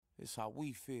It's how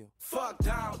we feel. Fuck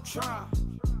Donald Trump.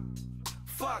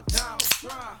 Fuck Donald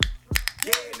Trump.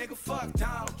 Yeah, nigga, fuck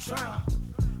Donald Trump.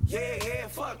 Yeah,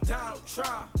 fuck Donald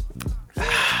Trump.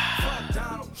 Yeah, fuck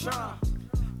Donald Trump.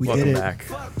 Welcome back.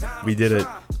 We did it.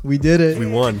 We did it. We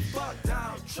won.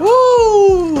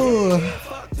 Woo!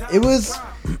 It was.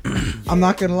 I'm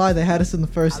not gonna lie. They had us in the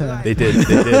first half. They did.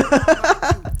 They did.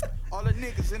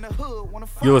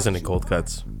 You're listening to Cold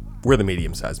Cuts. We're the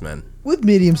medium-sized men. With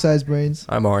medium-sized brains.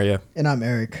 I'm Arya. And I'm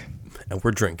Eric. And we're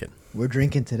drinking. We're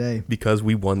drinking today Because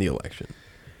we won the election.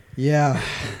 Yeah.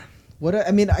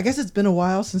 I mean, I guess it's been a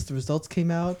while since the results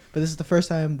came out, but this is the first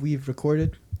time we've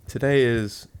recorded. Today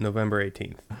is November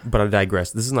 18th. But I digress.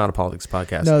 This is not a politics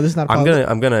podcast. No, this is not a politics.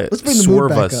 I'm gonna let's bring the mood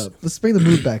back up. Let's bring the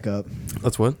mood back up.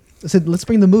 Let's what? I said let's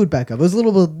bring the mood back up. It was a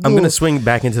little bit. I'm gonna swing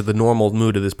back into the normal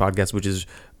mood of this podcast, which is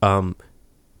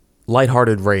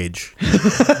lighthearted rage.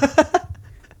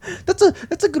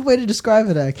 That's a good way to describe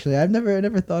it. Actually, I've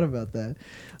never thought about that.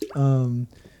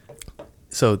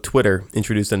 So Twitter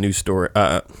introduced a new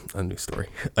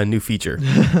feature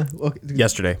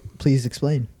yesterday. Please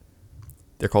explain.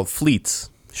 They're called fleets,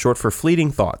 short for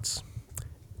fleeting thoughts,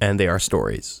 and they are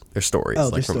stories. They're stories. Oh,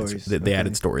 they're stories. They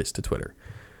added stories to Twitter.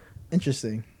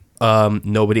 Interesting.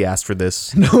 Nobody asked for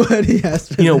this. Nobody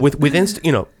asked for this.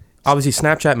 Obviously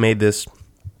Snapchat made this.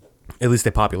 At least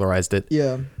they popularized it.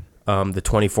 Yeah. The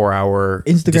 24-hour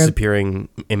disappearing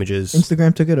images.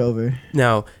 Instagram took it over.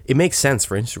 Now, it makes sense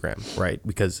for Instagram, right?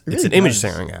 Because it's an image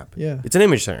sharing app. Yeah. It's an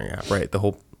image sharing app, right? The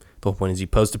whole point is you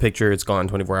post a picture, it's gone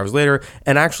 24 hours later.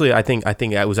 And actually, I think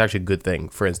it was actually a good thing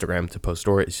for Instagram to post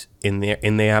stories in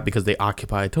the app because they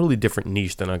occupy a totally different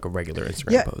niche than like a regular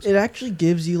Instagram post. It actually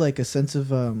gives you like a sense of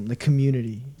the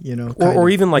community, you know, or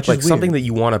even like something that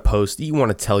you want to post, you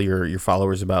want to tell your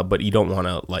followers about, but you don't want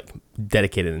to like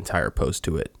dedicate an entire post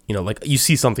to it. You know, like you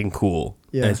see something cool,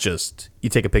 and it's just you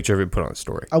take a picture of it, put it on a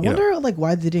story. I wonder like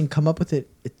why they didn't come up with it,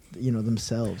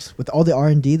 themselves with all the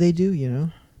R&D they do, you know.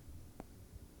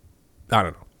 I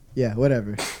don't know. Yeah,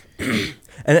 whatever. and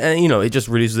it just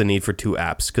reduces the need for two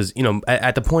apps because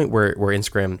at the point where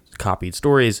Instagram copied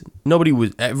stories,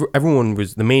 everyone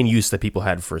was the main use that people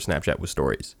had for Snapchat was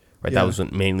stories, right? Yeah. That was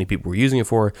what mainly people were using it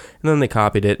for, and then they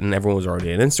copied it, and everyone was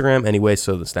already on Instagram anyway,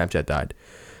 so the Snapchat died.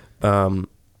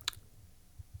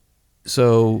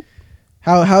 So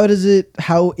how is it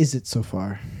so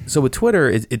far? So with Twitter,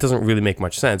 it doesn't really make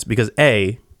much sense because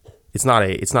it's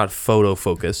not photo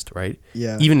focused, right?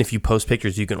 Yeah. Even if you post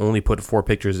pictures, you can only put 4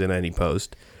 pictures in any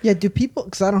post. Yeah. Do people?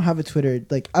 Because I don't have a Twitter.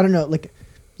 Like I don't know. Like,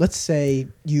 let's say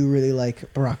you really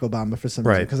like Barack Obama for some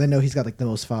reason, because I know he's got like the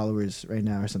most followers right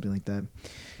now or something like that.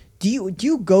 Do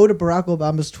you go to Barack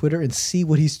Obama's Twitter and see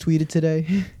what he's tweeted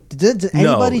today? Did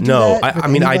anybody do that? I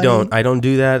mean, I don't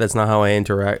do that. That's not how I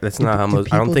interact. That's not how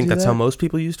most. I don't think that's how most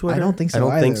people use Twitter. I don't think so.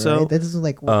 I don't think so. Right? That doesn't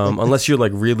like unless you're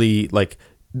like really like.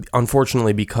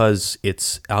 Unfortunately, because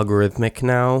it's algorithmic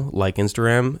now, like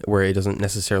Instagram, where it doesn't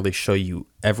necessarily show you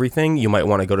everything, you might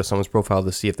want to go to someone's profile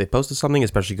to see if they posted something,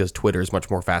 especially because Twitter is much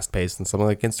more fast-paced than something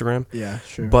like Instagram. Yeah,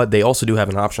 sure. But they also do have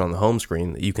an option on the home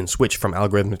screen that you can switch from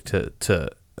algorithmic to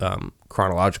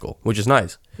chronological, which is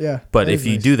nice. Yeah. But if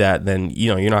you do that, then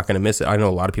you're not going to miss it. I know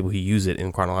a lot of people who use it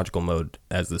in chronological mode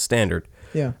as the standard.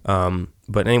 Yeah.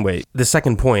 But anyway, the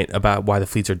second point about why the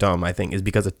fleets are dumb, I think, is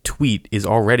because a tweet is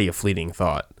already a fleeting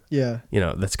thought. Yeah.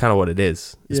 That's kind of what it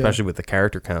is, especially with the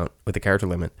character count, with the character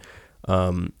limit.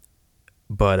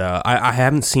 But I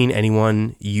haven't seen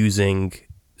anyone using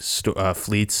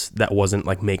fleets that wasn't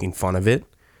like making fun of it.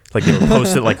 Like they were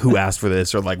posted like who asked for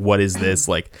this or like what is this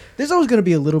like. There's always going to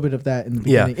be a little bit of that in the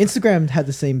beginning. Yeah. Instagram had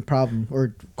the same problem,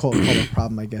 or call it a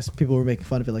problem, I guess. People were making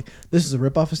fun of it, like this is a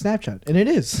ripoff of Snapchat, and it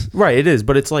is. Right, it is,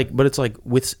 but it's like with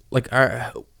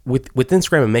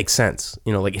Instagram it makes sense.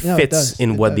 Like it fits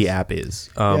in what the app is.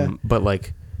 But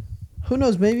like, who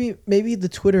knows? Maybe the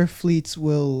Twitter fleets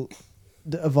will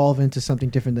evolve into something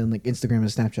different than like Instagram and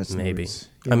Snapchat stories. Maybe.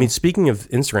 I mean, speaking of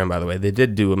Instagram, by the way, they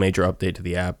did do a major update to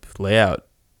the app layout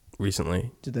recently.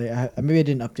 Did they? Maybe I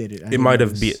didn't update it. It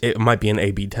might be an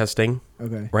A/B testing.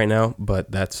 Okay. Right now,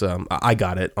 but that's I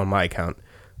got it on my account.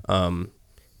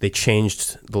 They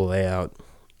changed the layout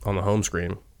on the home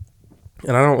screen,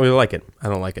 and I don't really like it. I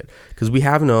don't like it because we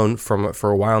have known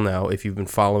for a while now. If you've been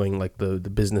following like the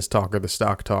business talk or the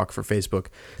stock talk for Facebook,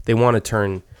 they want to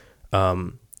turn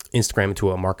Instagram into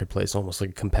a marketplace, almost like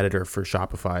a competitor for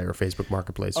Shopify or Facebook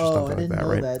Marketplace or something like that,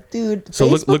 right? That. Dude, so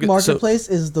Facebook Marketplace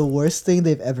is the worst thing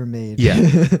they've ever made.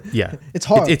 Yeah, yeah. It's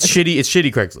hard. It's shitty. It's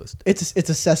shitty Craigslist. It's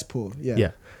a cesspool. Yeah.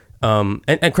 Yeah. And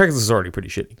Craigslist is already pretty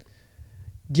shitty.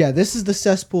 Yeah, this is the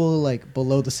cesspool, like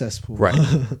below the cesspool. Right.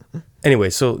 Anyway,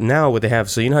 so now what they have,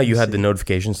 so you know how you had the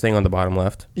notifications thing on the bottom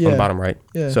left, on the bottom right?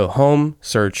 Yeah. So home,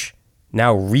 search,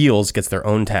 now Reels gets their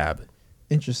own tab,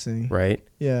 Interesting. right?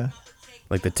 Yeah.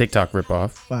 Like the TikTok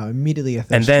ripoff. Wow. Immediately a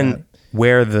thirst And then trap.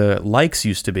 where the likes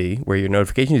used to be, where your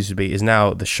notifications used to be, is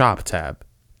now the shop tab.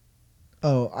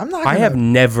 Oh, I'm not. I have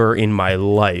never in my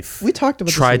life We talked about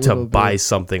this a tried to little buy bit.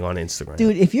 something on Instagram.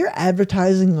 Dude, if you're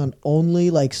advertising on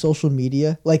only like social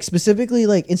media, like specifically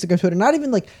like Instagram, Twitter, not even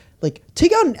like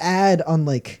take out an ad on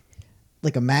like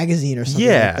a magazine or something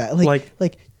Yeah, like that.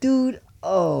 Like dude,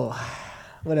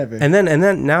 whatever. And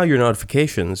then now your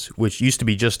notifications, which used to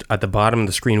be just at the bottom of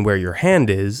the screen where your hand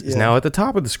is now at the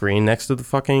top of the screen next to the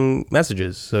fucking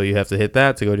messages. So you have to hit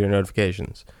that to go to your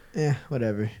notifications.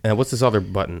 Whatever. And what's this other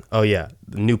button? Oh yeah,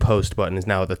 the new post button is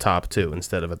now at the top too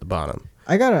instead of at the bottom.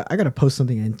 I gotta post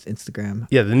something on Instagram.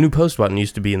 Yeah, the new post button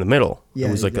used to be in the middle. Yeah,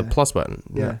 it was like a plus button.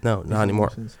 Yeah. No, not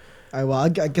anymore. All right, well,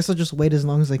 I guess I'll just wait as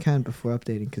long as I can before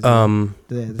updating. Cause,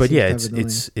 But yeah,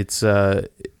 it's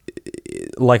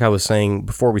like I was saying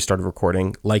before we started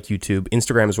recording, like YouTube,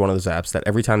 Instagram is one of those apps that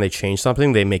every time they change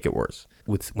something, they make it worse.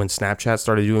 When Snapchat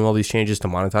started doing all these changes to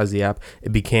monetize the app,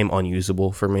 it became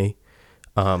unusable for me.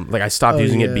 Like I stopped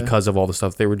using it because of all the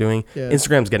stuff they were doing. Yeah.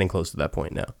 Instagram's getting close to that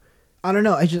point now. I don't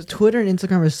know. Twitter and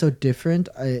Instagram are so different.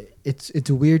 It's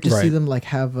weird to see them like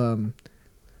have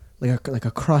like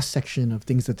a cross section of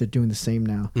things that they're doing the same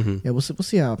now. Mm-hmm. Yeah, we'll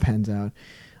see how it pans out.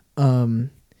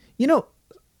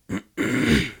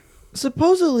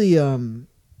 Supposedly,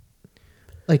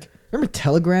 like remember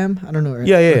Telegram? I don't know. Or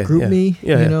GroupMe.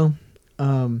 You know,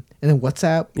 and then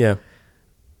WhatsApp. Yeah.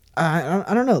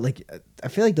 I don't know. Like I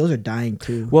feel like those are dying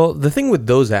too. Well, the thing with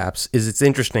those apps is it's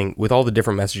interesting with all the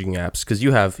different messaging apps because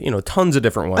you have tons of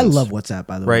different ones. I love WhatsApp,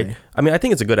 by the way. Right. I mean, I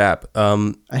think it's a good app.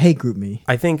 I hate GroupMe.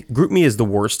 I think GroupMe is the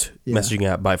worst messaging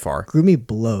app by far. GroupMe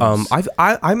blows.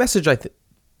 iMessage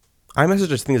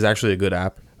iMessage I think is actually a good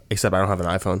app, except I don't have an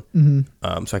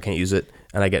iPhone, so I can't use it,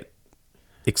 and I get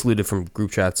excluded from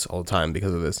group chats all the time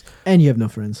because of this. And you have no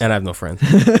friends. And I have no friends.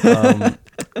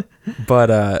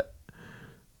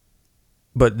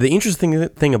 But the interesting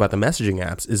thing about the messaging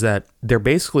apps is that they're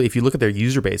basically, if you look at their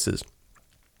user bases,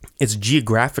 it's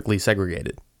geographically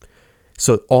segregated.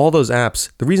 So all those apps,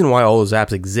 the reason why all those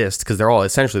apps exist, because they're all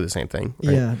essentially the same thing.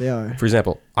 Right? Yeah, they are. For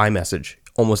example, iMessage,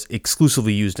 almost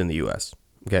exclusively used in the US.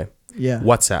 Okay. Yeah.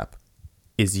 WhatsApp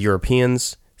is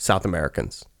Europeans, South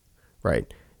Americans,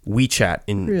 right? WeChat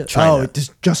in China. Oh,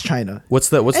 just China. What's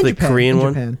the Japan, Korean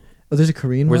one? Japan. Oh, there's a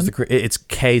Korean Where's one? it's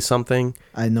K something.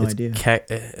 I had no idea.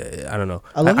 I don't know.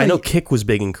 I love I how know you- Kik was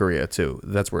big in Korea too.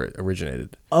 That's where it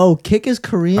originated. Oh, Kik is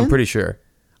Korean? I'm pretty sure.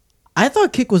 I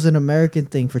thought Kik was an American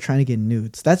thing for trying to get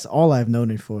nudes. That's all I've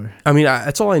known it for. I mean,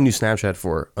 that's all I knew Snapchat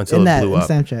for until it blew up.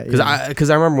 Snapchat, Because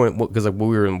I remember because we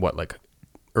were in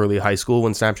early high school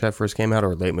when Snapchat first came out,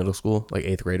 or late middle school, like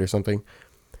 8th grade or something.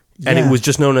 And it was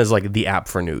just known as like the app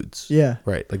for nudes. Yeah.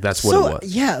 Right. Like that's what it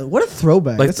was. Yeah, what a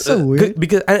throwback. Like, That's so weird.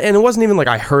 Because and it wasn't even like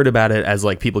I heard about it as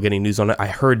like people getting news on it. I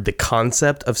heard the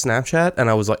concept of Snapchat, and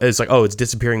I was like, it's like, oh, it's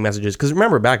disappearing messages. Because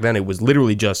remember back then it was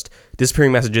literally just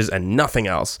disappearing messages and nothing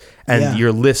else, and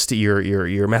your list,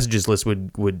 your messages list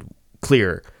would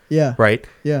clear. Yeah. Right.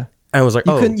 Yeah. And I was like,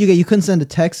 you couldn't send a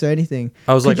text or anything.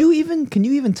 I was can you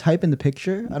even type in the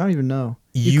picture? I don't even know.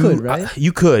 You could, right?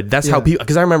 You could. That's how people.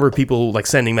 Because I remember people like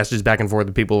sending messages back and forth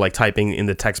to people like typing in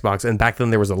the text box, and back then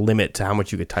there was a limit to how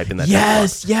much you could type in that.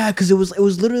 text box. Yeah, because it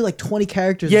was literally like 20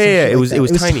 characters. Yeah, it was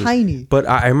tiny. But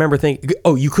I remember thinking,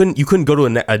 you couldn't go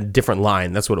to a different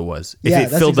line. That's what it was. If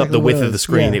it filled up the width of the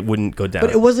screen, it wouldn't go down.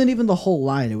 But it wasn't even the whole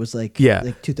line. It was like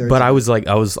like 2/3. But I was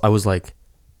like,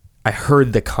 I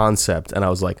heard the concept, and I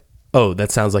was like, oh,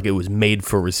 that sounds like it was made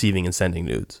for receiving and sending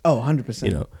nudes. Oh, 100%.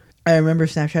 You know. I remember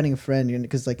Snapchatting a friend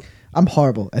because like I'm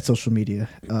horrible at social media.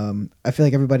 I feel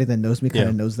like everybody that knows me kind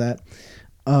of knows that.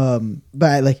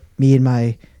 But me and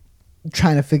my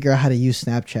trying to figure out how to use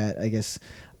Snapchat, I guess.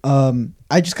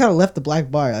 I just kind of left the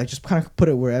black bar. I just kind of put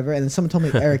it wherever, and then someone told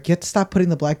me, Eric, you have to stop putting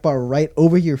the black bar right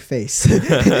over your face.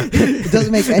 It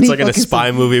doesn't make any. It's like in a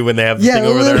spy movie when they have the thing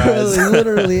over their eyes.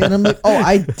 Literally, and I'm like, oh,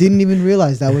 I didn't even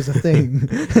realize that was a thing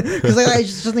because I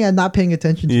just something I'm not paying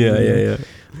attention to. Yeah.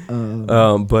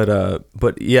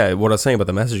 But yeah, what I was saying about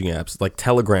the messaging apps, like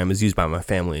Telegram is used by my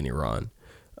family in Iran.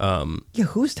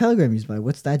 Who's Telegram used by?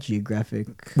 What's that geographic?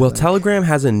 Well, Telegram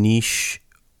has a niche.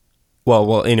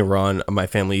 Well, in Iran, my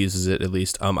family uses it at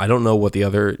least. I don't know what the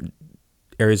other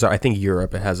areas are. I think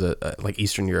Europe, it has like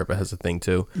Eastern Europe, it has a thing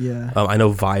too. Yeah. I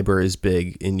know Viber is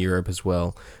big in Europe as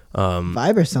well.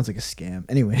 Viber sounds like a scam.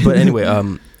 Anyway. But anyway,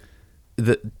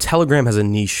 the Telegram has a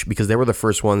niche because they were the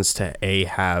first ones to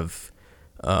have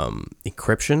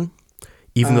encryption.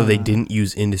 even though they didn't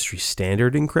use industry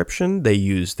standard encryption, they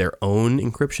used their own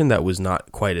encryption that was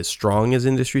not quite as strong as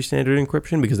industry standard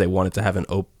encryption because they wanted to have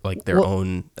their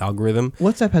own algorithm.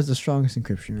 WhatsApp has the strongest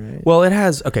encryption, right? Well, it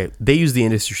has. Okay, they use the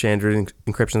industry standard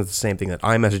encryption. That's the same thing that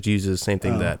iMessage uses. Same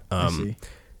thing that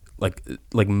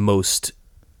like most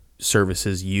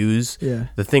services use. Yeah.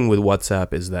 The thing with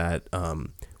WhatsApp is that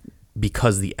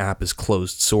because the app is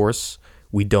closed source,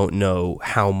 we don't know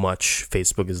how much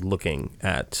Facebook is looking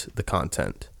at the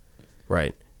content,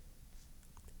 right?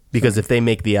 Because if they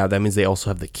make the app, that means they also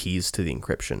have the keys to the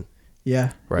encryption.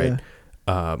 Yeah. Right.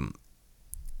 Yeah.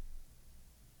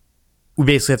 We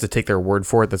basically have to take their word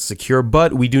for it that's secure,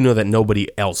 but we do know that nobody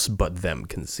else but them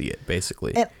can see it,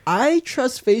 basically. And I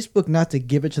trust Facebook not to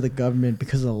give it to the government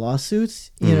because of the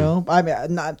lawsuits, you know? I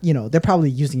mean, not, they're probably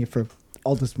using it for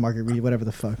all this market read, whatever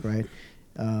the fuck, right?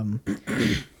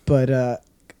 But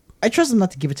I trust them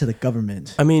not to give it to the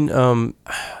government. I mean,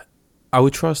 I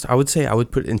would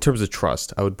put, in terms of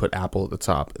trust, I would put Apple at the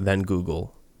top, then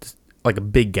Google, like a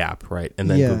big gap, right? And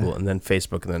then Google, and then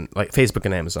Facebook, and then like Facebook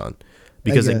and Amazon.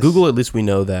 Because at Google, at least we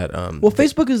know that.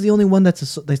 Facebook is the only one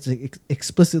that's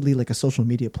explicitly like a social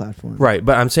media platform, right?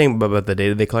 But I'm saying about the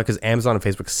data they collect, because Amazon and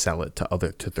Facebook sell it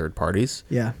to third parties.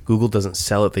 Yeah. Google doesn't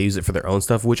sell it; they use it for their own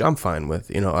stuff, which I'm fine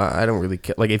with. I don't really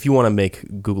care. Like, if you want to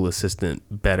make Google Assistant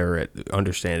better at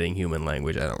understanding human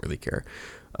language, I don't really care.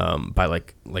 By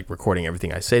like recording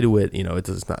everything I say to it,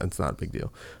 it's not a big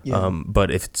deal. Yeah.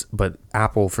 But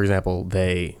Apple, for example,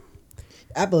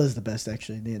 Apple is the best,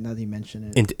 actually. Now that you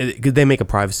mention it, they make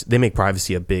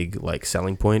privacy a big like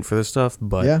selling point for this stuff.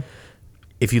 But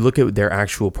if you look at their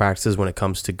actual practices when it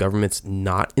comes to governments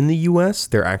not in the U.S.,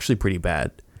 they're actually pretty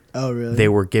bad. Oh, really? They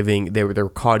were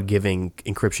caught giving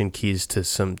encryption keys to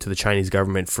the Chinese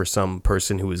government for some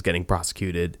person who was getting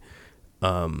prosecuted.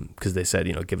 Because they said,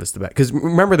 give us the back. Because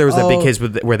remember, there was that big case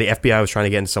where the FBI was trying to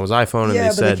get into someone's iPhone, and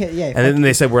they said, and then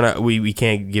they said, we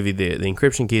can't give you the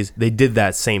encryption keys. They did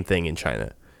that same thing in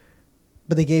China,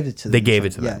 but they gave it to them. They gave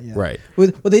it to them, right?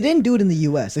 Well, they didn't do it in the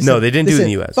U.S. They didn't do it in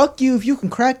the U.S. Fuck you! If you can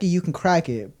crack it, you can crack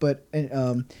it. But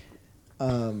well,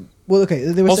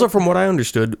 okay. Also, from what I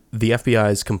understood, the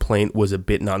FBI's complaint was a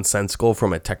bit nonsensical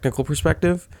from a technical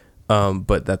perspective,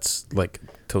 but that's like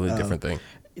totally different thing.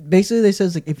 Basically, they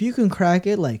says like if you can crack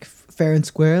it like fair and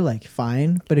square, like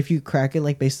fine. But if you crack it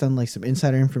like based on like some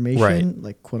insider information,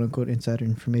 like quote unquote insider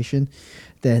information,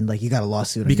 then like you got a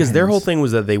lawsuit. Because their whole thing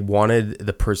was that they wanted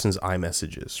the person's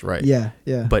iMessages, right? Yeah,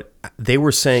 yeah. But they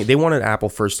were saying they wanted Apple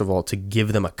first of all to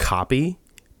give them a copy,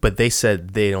 but they said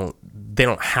they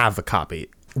don't have a copy.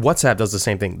 WhatsApp does the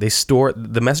same thing.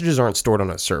 The messages aren't stored on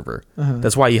a server.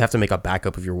 That's why you have to make a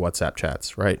backup of your WhatsApp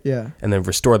chats, right? Yeah. And then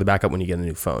restore the backup when you get a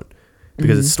new phone.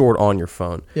 Because it's stored on your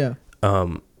phone. Yeah.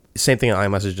 Same thing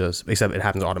iMessage does, except it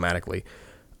happens automatically.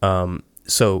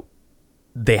 So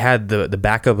they had the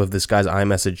backup of this guy's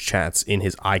iMessage chats in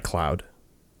his iCloud,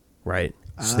 right?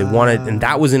 So they wanted, and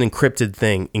that was an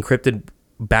encrypted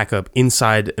backup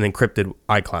inside an encrypted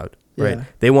iCloud, right? Yeah.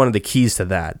 They wanted the keys to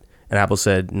that, and Apple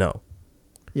said no.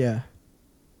 Yeah.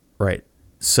 Right.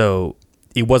 So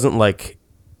it wasn't like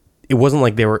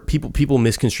they were people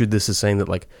misconstrued this as saying that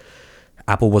like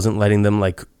Apple wasn't letting them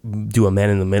like do a man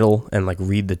in the middle and like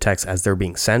read the text as they're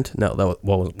being sent. No, that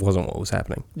wasn't what was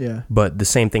happening. Yeah. But the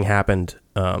same thing happened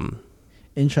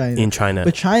in China.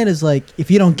 But China's like,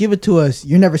 if you don't give it to us,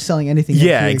 you're never selling anything.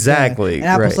 Yeah, exactly. And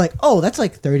Apple's like, oh, that's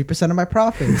like 30% of my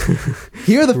profits.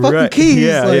 Here are the fucking keys.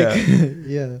 Yeah, like,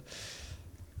 yeah.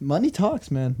 Money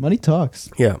talks, man. Money talks.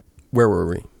 Yeah. Where were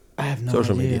we? I have no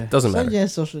social idea. Media. Doesn't matter. Yeah,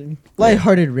 social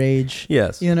lighthearted rage.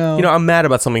 Yes. I'm mad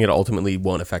about something that ultimately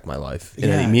won't affect my life in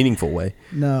any meaningful way.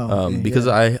 No. Because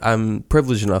I'm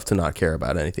privileged enough to not care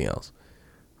about anything else.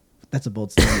 That's a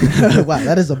bold statement. Wow,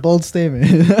 that is a bold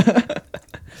statement.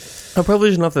 I'm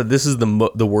privileged enough that this is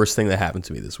the worst thing that happened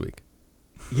to me this week.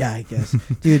 Yeah, I guess.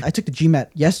 Dude, I took the GMAT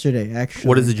yesterday, actually.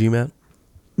 What is the GMAT?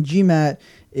 GMAT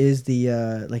is the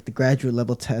like the graduate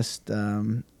level test.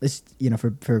 It's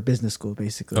for business school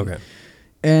basically. Okay.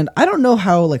 And I don't know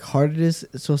how like hard it's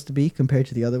supposed to be compared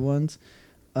to the other ones,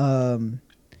 but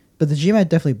the GMAT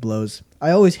definitely blows.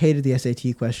 I always hated the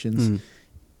SAT questions.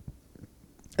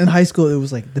 In high school, it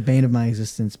was like the bane of my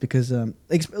existence because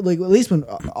like at least when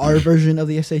our version of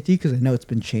the SAT, because I know it's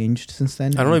been changed since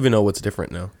then. I don't even know what's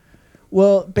different now.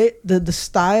 Well, the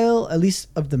style, at least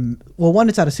of one,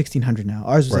 it's out of 1600 now.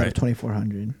 Ours was out of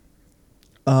 2400.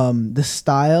 The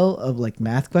style of like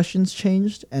math questions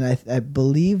changed, and I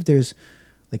believe there's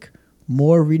like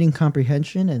more reading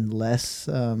comprehension and less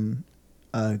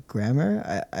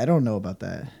grammar. I don't know about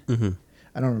that.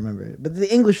 I don't remember it. But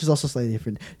the English is also slightly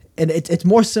different. and it's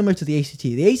more similar to the ACT.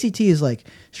 The ACT is like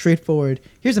straightforward.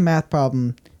 Here's a math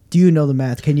problem. Do you know the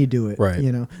math? Can you do it? Right.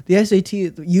 You know, the SAT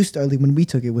used to, when we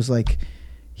took it, was like,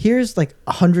 here's like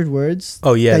 100 words.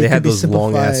 Oh yeah, they had could be those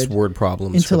long ass simplified word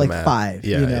problems into for the like math. 5.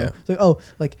 Yeah, you know, yeah. It's like, oh,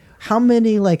 like how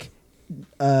many like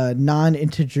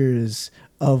non-integers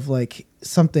of like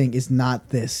something is not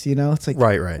this? You know, it's like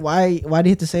Right, right. Why do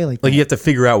you have to say it like Like that? you have to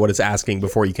figure out what it's asking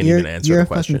before you can even answer You're the a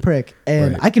question. fucking prick,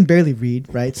 and Right. I can barely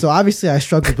read, right? So obviously I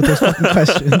struggled with those fucking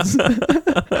questions.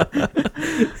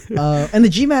 And the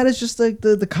GMAT is just like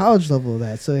the college level of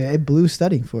that, so yeah, it blew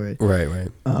studying for it. Right, right.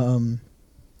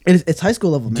 It's high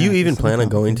school level. Do you math. even It's plan on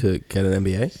going complicated. to get an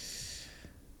MBA?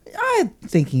 I'm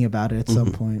thinking about it at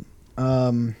some point.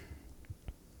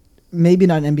 Maybe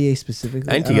not an MBA specifically.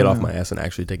 I need to get don't off know. my ass and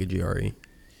actually take a GRE.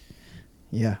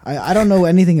 Yeah, I don't know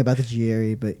anything about the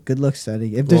GRE, but good luck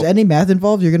studying. If there's Well- any math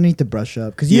involved, you're gonna need to brush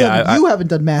up because you Yeah, haven't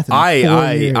done math in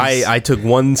 4 years. I took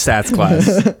one stats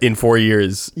class in 4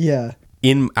 years. Yeah.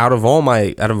 Out of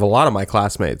a lot of my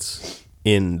classmates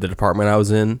in the department I was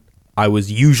in, I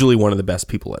was usually one of the best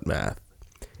people at math.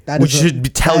 Which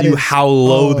should tell you how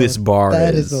low this bar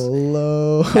That is. is a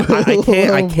low. I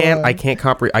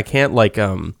can't like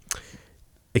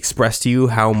express to you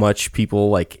how much people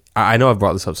like. I know I've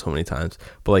brought this up so many times,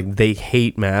 but like they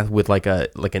hate math with like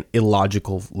an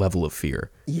illogical level of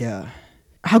fear. Yeah.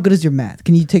 How good is your math?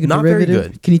 Can you take a Not very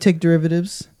derivative? good. Can you take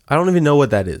derivatives? I don't even know what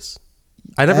that is.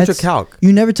 I never took calc.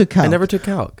 You never took calc. I never took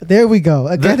calc. There we go.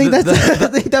 Okay, I think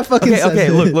that fucking says Okay,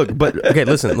 it. look, but okay,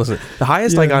 listen. The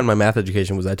highest I got in my math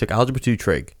education was I took algebra 2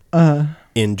 trig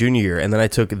in junior year, and then I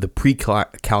took the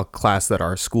pre-calc class that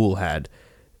our school had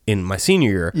in my senior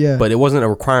year. Yeah. But it wasn't a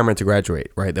requirement to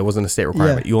graduate, right? That wasn't a state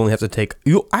requirement. Yeah. You only have to take.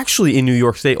 You actually in New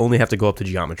York State only have to go up to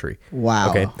geometry. Wow.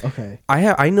 Okay.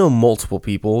 I know multiple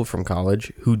people from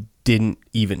college who didn't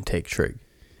even take trig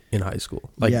in high school.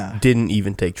 Like didn't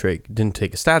even take trig. Didn't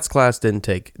take a stats class. Didn't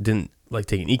take an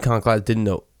econ class. Didn't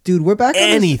know. Dude, we're back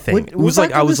anything. On this, It was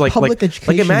like I was like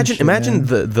imagine shit,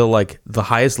 the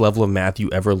highest level of math you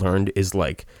ever learned is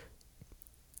like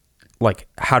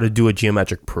how to do a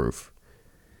geometric proof.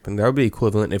 And that would be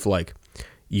equivalent if like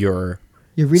your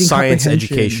reading science comprehension.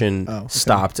 education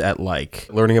stopped at like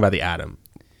learning about the atom.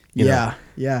 You know?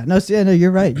 Yeah. No,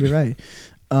 you're right. You're right.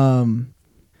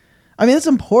 I mean, that's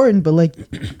important, but like,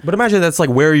 But imagine that's like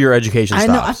where your education stops.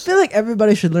 I know. I feel like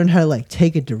everybody should learn how to like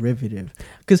take a derivative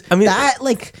because I mean I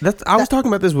was talking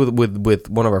about this with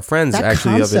one of our friends that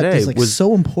actually the other day. Is like was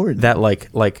so important. that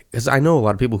like because I know a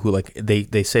lot of people who like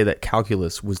they say that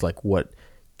calculus was like what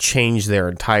changed their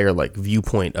entire like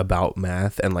viewpoint about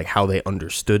math and like how they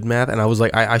understood math, and I was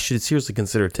like I should seriously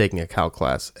consider taking a calc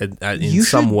class in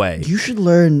some way. You should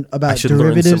learn about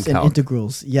derivatives and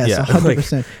integrals. Yes,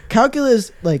 100%.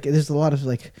 Calculus, like there's a lot of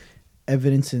like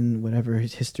evidence in whatever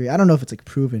history. I don't know if it's like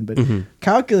proven, but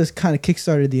calculus kind of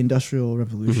kickstarted the Industrial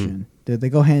Revolution. They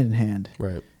go hand in hand,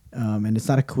 right? And it's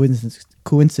not a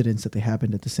coincidence that they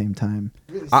happened at the same time.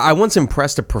 I once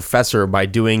impressed a professor by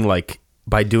doing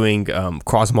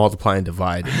cross multiply and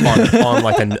divide on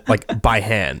like by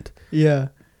hand. Yeah.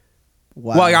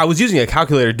 Wow. Well, I was using a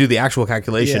calculator to do the actual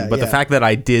calculation, but the fact that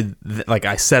I did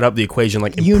I set up the equation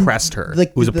impressed her.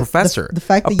 Like, who was a professor. The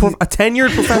fact that a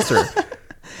tenured professor.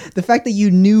 The fact that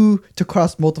you knew to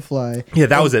cross multiply. Yeah,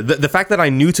 that was it. The fact that I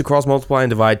knew to cross multiply and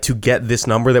divide to get this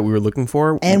number that we were looking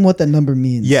for. And what that number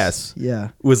means. Yes. Yeah.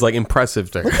 Was like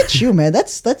impressive to her. Look at you, man.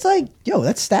 That's like,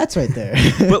 that's stats right there.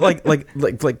 But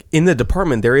like in the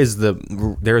department, there's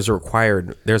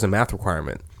a math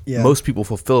requirement. Yeah. Most people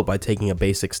fulfill it by taking a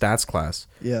basic stats class.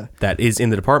 Yeah. That is in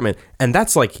the department. And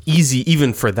that's like easy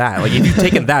even for that. Like if you've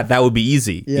taken that would be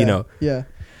easy. Yeah. You know? Yeah.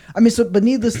 I mean, but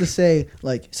needless to say,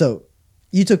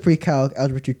 you took pre-calc,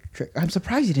 algebra 2 trig. I'm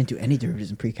surprised you didn't do any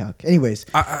derivatives in pre-calc. Anyways.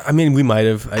 I mean, we might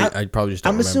have. I probably just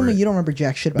don't remember. I'm assuming you don't remember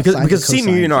jack shit about because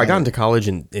senior year, I got into college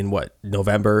in what,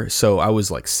 November, so I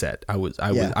was like set. I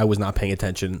was not paying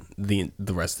attention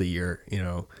the rest of the year, you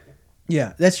know.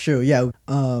 Yeah, that's true. Yeah.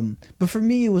 But for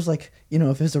me, it was like,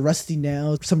 if there's a rusty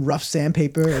nail, some rough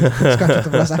sandpaper, and scratch out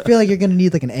the rust, I feel like you're going to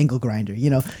need like an angle grinder,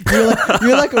 You're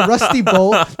like a rusty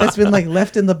bolt that's been like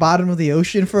left in the bottom of the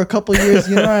ocean for a couple years,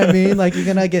 you know what I mean? Like you're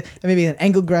going to get maybe an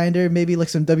angle grinder, maybe like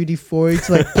some WD-40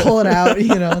 to like pull it out,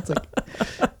 It's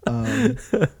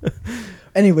like...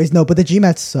 Anyways, no, but the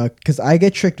GMATs suck because I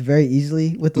get tricked very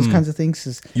easily with those kinds of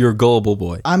things. You're a gullible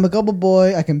boy. I'm a gullible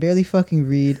boy. I can barely fucking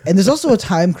read. And there's also a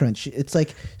time crunch. It's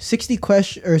like 30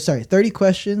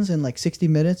 questions in like 60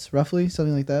 minutes, roughly,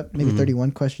 something like that. Maybe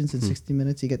 31 questions in 60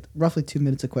 minutes. You get roughly 2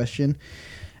 minutes a question.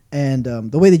 And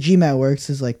the way the GMAT works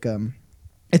is like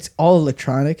it's all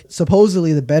electronic.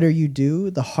 Supposedly, the better you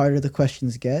do, the harder the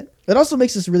questions get. It also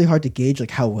makes it really hard to gauge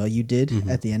like how well you did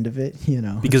at the end of it. You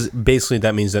know, because basically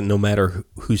that means that no matter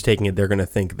who's taking it, they're going to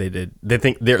think they did. They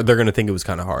think they're going to think it was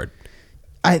kind of hard.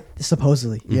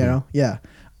 Supposedly, you know, yeah.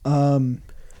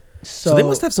 So they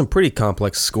must have some pretty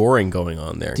complex scoring going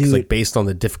on there, dude, like based on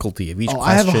the difficulty of each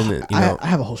question. I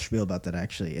have a whole spiel about that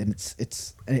actually, and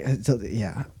it's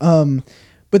yeah.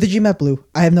 But the GMAT blew.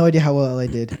 I have no idea how well I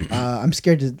did. I'm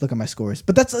scared to look at my scores,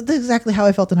 but that's exactly how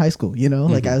I felt in high school. You know,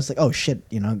 like I was like, oh shit,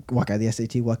 you know, walk out of the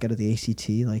SAT, walk out of the ACT.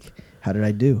 Like, how did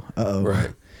I do?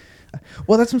 Right.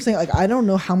 Well, that's what I'm saying. Like, I don't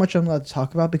know how much I'm allowed to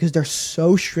talk about because they're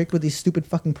so strict with these stupid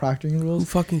fucking proctoring rules. Who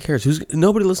fucking cares?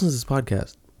 Nobody listens to this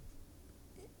podcast.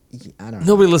 I don't know.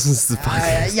 Nobody listens to the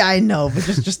podcast. Yeah, I know, but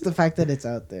just the fact that it's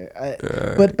out there.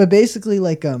 But basically,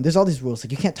 like, there's all these rules.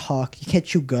 Like, you can't talk, you can't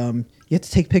chew gum, you have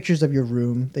to take pictures of your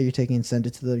room that you're taking and send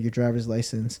it to your driver's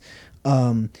license.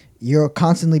 You're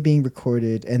constantly being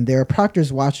recorded, and there are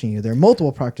proctors watching you. There are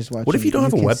multiple proctors watching you. What if you don't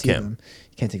have a webcam?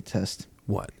 You can't take the test.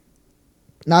 What?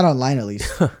 Not online, at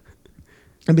least.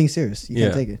 I'm being serious. You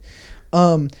can't take it.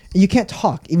 You can't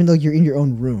talk even though you're in your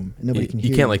own room and nobody can hear you.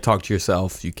 You can't like talk to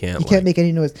yourself. You can't make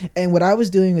any noise. And what I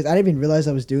was doing is I didn't even realize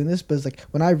I was doing this, but it's like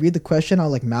when I read the question, I'll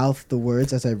like mouth the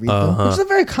words as I read them, which is a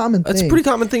very common thing. That's a pretty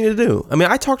common thing to do. I mean,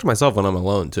 I talk to myself when I'm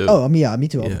alone too. Oh, yeah, me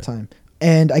too all the time.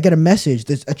 And I get a message.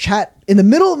 There's a chat in the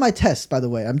middle of my test, by the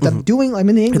way. I'm in the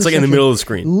English. It's like in the middle of the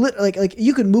screen. Like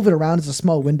you can move it around. It's a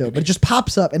small window, but it just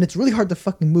pops up, and it's really hard to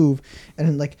fucking move.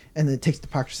 And then it takes the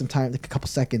proctor some time, like a couple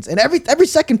seconds. And every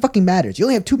second fucking matters. You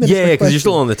only have 2 minutes. Yeah, because you're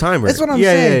still on the timer. That's what I'm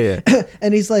saying. Yeah.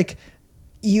 And he's like,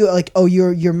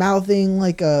 you're mouthing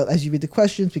like as you read the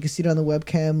questions. We can see it on the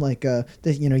webcam. Like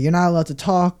you're not allowed to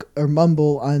talk or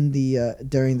mumble on the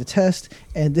during the test,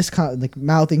 and this like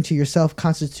mouthing to yourself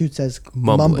constitutes as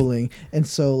mumbling. And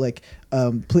so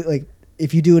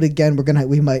if you do it again,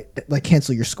 we might like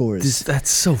cancel your scores.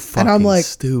 That's so fucking and I'm like,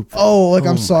 stupid.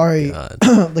 I'm sorry.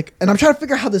 Like, and I'm trying to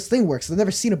figure out how this thing works. I've never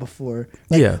seen it before.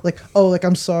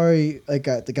 I'm sorry.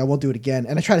 I won't do it again.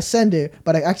 And I try to send it,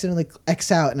 but I accidentally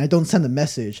X out and I don't send the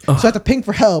message. So I have to ping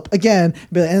for help again,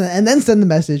 and then send the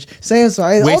message saying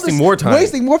sorry. Wasting more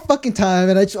fucking time.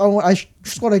 And I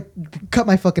just want to cut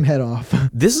my fucking head off.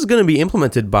 This is going to be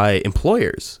implemented by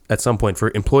employers at some point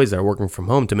for employees that are working from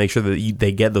home to make sure that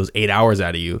they get those 8 hours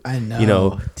out of you. I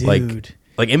know, dude.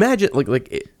 Like imagine like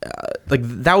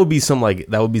that would be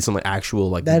some actual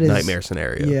like nightmare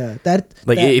scenario. Yeah,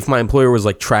 if my employer was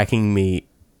like tracking me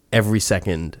every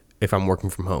second if I'm working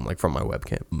from home, like from my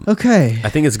webcam. Okay. I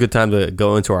think it's a good time to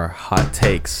go into our hot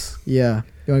takes. Yeah.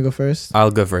 You want to go first? I'll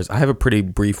go first. I have a pretty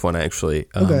brief one actually.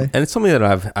 Okay. And it's something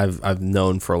that I've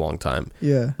known for a long time.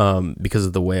 Yeah. Because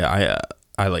of the way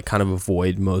I like kind of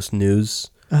avoid most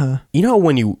news. Uh-huh. You know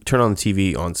when you turn on the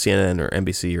TV on CNN or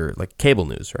NBC or like cable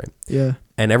news, right? Yeah.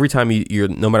 And every time you're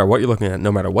no matter what you're looking at,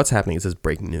 no matter what's happening, it says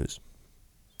breaking news.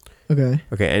 Okay.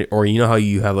 Okay. Or you know how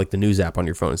you have like the news app on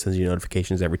your phone, it sends you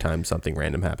notifications every time something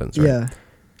random happens, right? Yeah.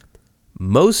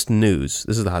 Most news,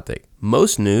 this is the hot take.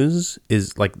 Most news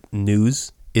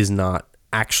is not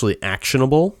actually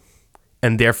actionable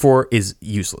and therefore is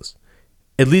useless.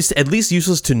 At least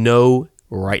useless to know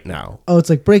right now. Oh, it's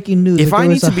like breaking news. If like I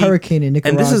need to be, hurricane in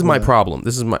Nicaragua. And this is my problem.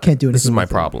 This is my anything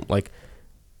problem. Like,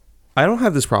 I don't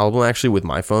have this problem actually with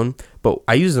my phone, but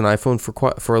I used an iPhone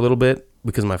for a little bit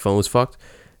because my phone was fucked.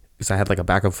 Because I had like a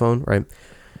backup phone, right?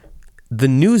 The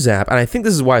news app, and I think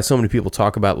this is why so many people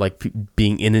talk about like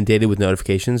being inundated with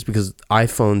notifications, because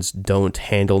iPhones don't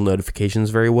handle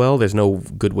notifications very well. There's no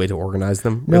good way to organize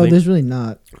them. Really. No, there's really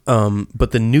not.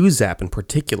 But the news app in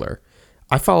particular,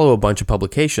 I follow a bunch of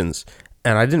publications,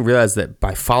 and I didn't realize that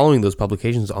by following those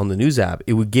publications on the news app,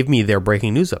 it would give me their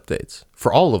breaking news updates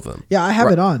for all of them. Yeah, I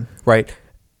have it on. Right.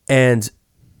 And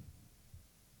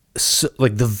so,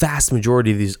 like the vast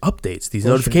majority of these updates, these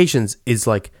notifications is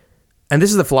like, and this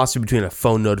is the philosophy between a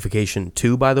phone notification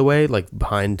too, by the way, like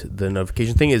behind the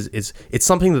notification thing is it's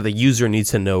something that the user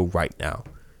needs to know right now.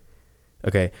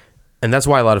 Okay. And that's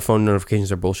why a lot of phone notifications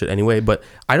are bullshit anyway, but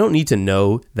I don't need to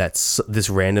know that this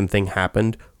random thing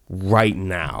happened right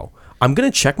now. I'm going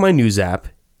to check my news app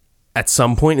at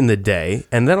some point in the day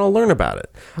and then I'll learn about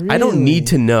it. Really? I don't need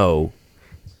to know.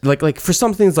 Like for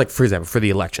some things, like for example, for the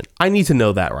election, I need to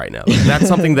know that right now. Like, that's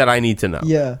something that I need to know.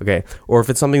 Yeah. Okay. Or if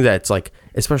it's something that's like,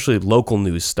 especially local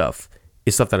news stuff,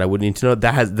 is stuff that I would need to know.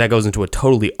 That goes into a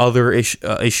totally other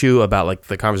issue about like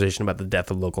the conversation about the death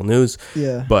of local news.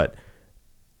 Yeah. But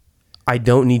I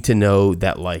don't need to know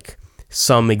that like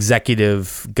some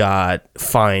executive got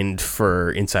fined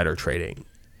for insider trading.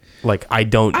 Like, I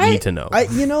don't need to know.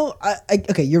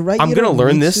 Okay, you're right. I'm you going to don't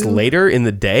learn need this to, later in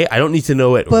the day. I don't need to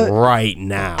know it but right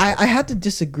now. I have to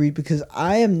disagree because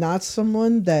I am not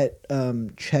someone that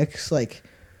checks like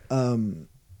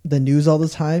the news all the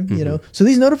time, you know? So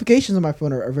these notifications on my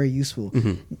phone are very useful.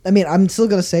 I mean, I'm still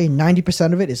going to say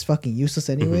 90% of it is fucking useless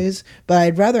anyways, but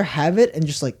I'd rather have it and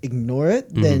just like ignore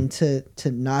it than to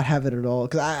not have it at all.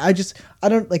 Cause I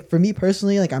don't like, for me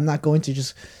personally, like I'm not going to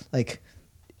just like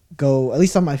go, at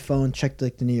least on my phone, check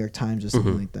like the New York Times or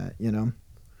something like that, you know?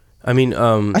 I mean,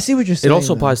 I see what you're saying. it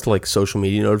also though. applies to like social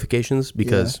media notifications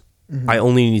because I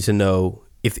only need to know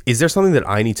is there something that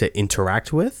I need to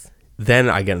interact with? Then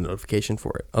I get a notification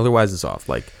for it. Otherwise, it's off.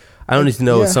 Like, I don't need to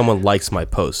know if someone likes my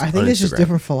post. I think on it's just Instagram.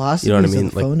 different philosophies You know what I mean?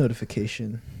 of Like, phone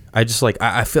notification. I just like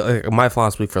I feel like my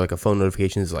philosophy for like a phone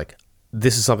notification is like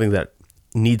this is something that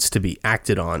needs to be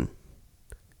acted on,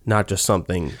 not just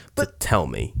something to tell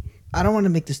me. I don't want to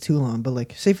make this too long, but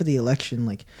like, say for the election,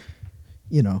 like,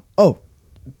 you know, oh,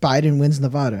 Biden wins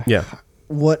Nevada. Yeah.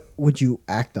 What would you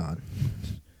act on?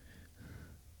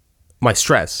 My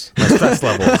stress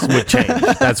levels would change.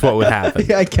 That's what would happen.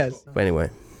 Yeah, I guess. But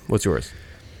anyway, what's yours?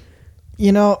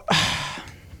 You know,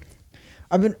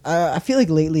 I feel like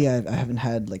lately I haven't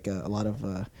had like a lot of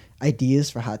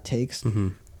ideas for hot takes,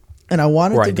 and I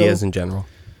wanted Or to ideas go. in general.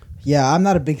 Yeah, I'm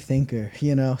not a big thinker.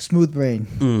 You know, smooth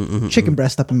brain, chicken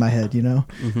breast up in my head. You know,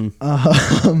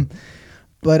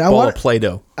 but I Ball want of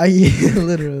Play-Doh.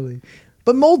 literally,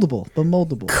 but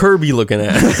moldable. Kirby looking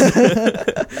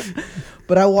at.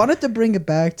 But I wanted to bring it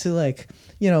back to like,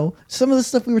 you know, some of the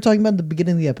stuff we were talking about in the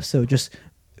beginning of the episode, just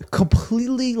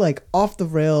completely like off the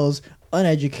rails,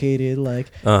 uneducated. Like,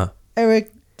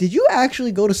 Eric, did you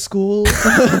actually go to school?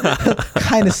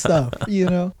 Kind of stuff, you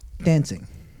know? Dancing.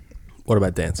 What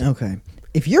about dancing? Okay.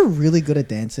 If you're really good at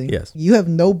dancing, Yes. you have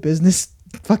no business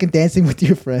fucking dancing with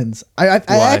your friends. I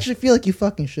actually feel like you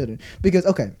fucking shouldn't. Because,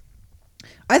 okay,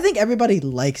 I think everybody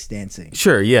likes dancing.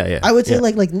 Sure, yeah. I would say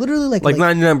like literally like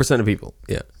 99% of people.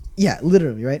 Yeah. Yeah,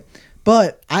 literally, right?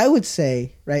 But I would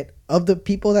say, right, of the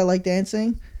people that like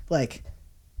dancing, like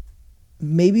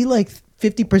maybe like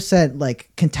 50% like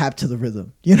can tap to the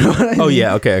rhythm. You know what I mean? Oh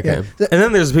yeah, okay. Yeah. And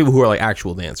then there's people who are like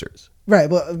actual dancers. Right,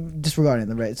 well, disregarding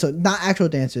them, right? So not actual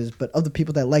dancers, but of the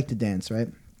people that like to dance, right?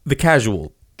 The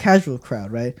casual. Casual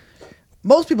crowd, right?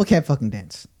 Most people can't fucking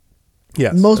dance.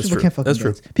 Yeah. Most people can't fucking That's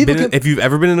dance. true. People can, If you've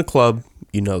ever been in a club,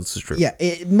 you know this is true. yeah,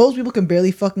 most people can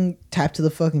barely fucking tap to the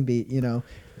fucking beat, you know?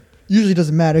 Usually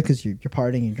doesn't matter because you're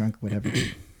partying, you're drunk, whatever.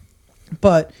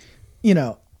 But, you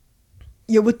know,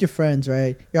 you're with your friends,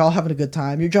 right? You're all having a good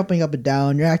time. You're jumping up and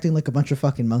down. You're acting like a bunch of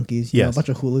fucking monkeys. You know, a bunch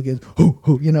of hooligans.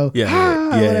 You know,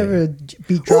 whatever.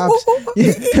 Beat drops.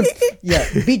 Yeah,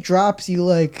 beat drops. You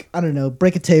like, I don't know,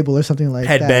 break a table or something like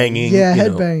that. Headbanging. Yeah,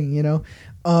 headbanging. You know.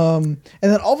 And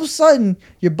then all of a sudden,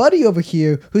 your buddy over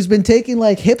here, who's been taking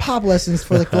like hip hop lessons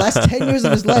for like the last 10 years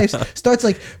of his life, starts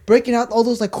like breaking out all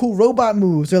those like cool robot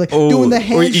moves, or like doing the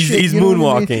handshake. He's you know moonwalking.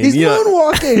 What I mean? He's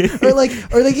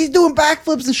moonwalking, or like he's doing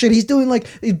backflips and shit. He's doing like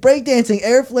he's breakdancing,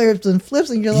 air flares and flips,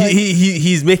 and you're like,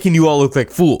 he's making you all look like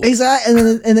fools. exactly.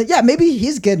 And then yeah, maybe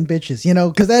he's getting bitches, you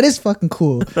know, because that is fucking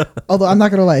cool. Although I'm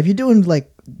not gonna lie, if you're doing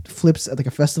like flips at like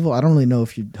a festival, I don't really know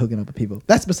if you're hooking up with people.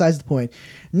 That's besides the point.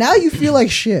 Now you feel like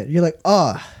shit. You're like,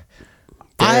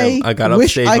 Damn, I got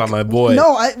upstaged by my boy.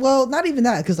 No, well, not even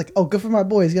that, because like, oh, good for my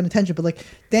boy, he's getting attention. But like,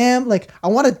 damn, like I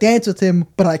want to dance with him,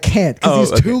 but I can't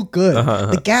because he's too good.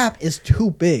 The gap is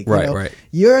too big. Right, you know? right.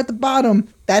 You're at the bottom.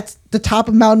 That's the top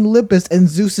of Mount Olympus, and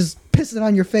Zeus is pissing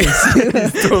on your face.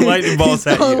 Throwing lightning balls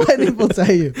at you. Lightning bolts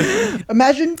at you.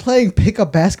 Imagine playing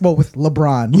pickup basketball with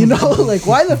LeBron. You know, like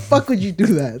why the fuck would you do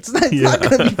that? It's not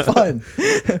gonna be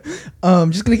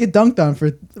fun. Just gonna get dunked on for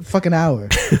a fucking hour.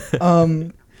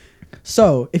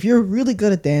 So if you're really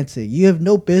good at dancing, you have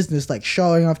no business like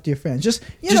showing off to your friends. Just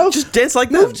dance like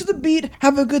move them. to the beat,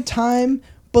 have a good time.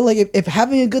 But like if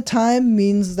having a good time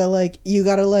means that like you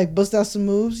gotta like bust out some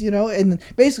moves, you know, and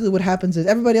basically what happens is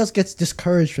everybody else gets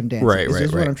discouraged from dancing. Right. What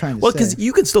I'm trying to say. Well, because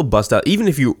you can still bust out, even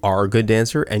if you are a good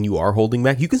dancer and you are holding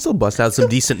back, you can still bust out some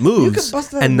decent moves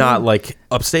and not like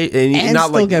upstate and not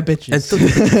still like get bitches. and still get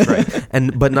bitches,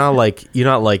 right? But not like you're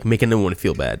not like making anyone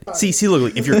feel bad. See,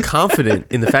 look, if you're confident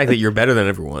in the fact that you're better than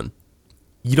everyone,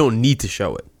 you don't need to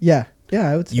show it. Yeah,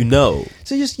 I would say. You know.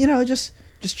 So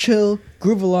just chill,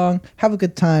 groove along, have a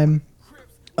good time.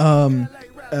 Don't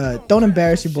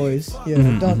embarrass your boys.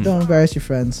 Don't embarrass your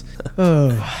friends.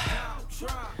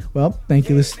 Well,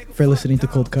 thank you for listening to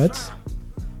Cold Cuts.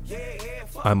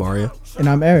 I'm Mario. And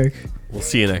I'm Eric. We'll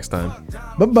see you next time.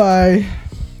 Bye-bye.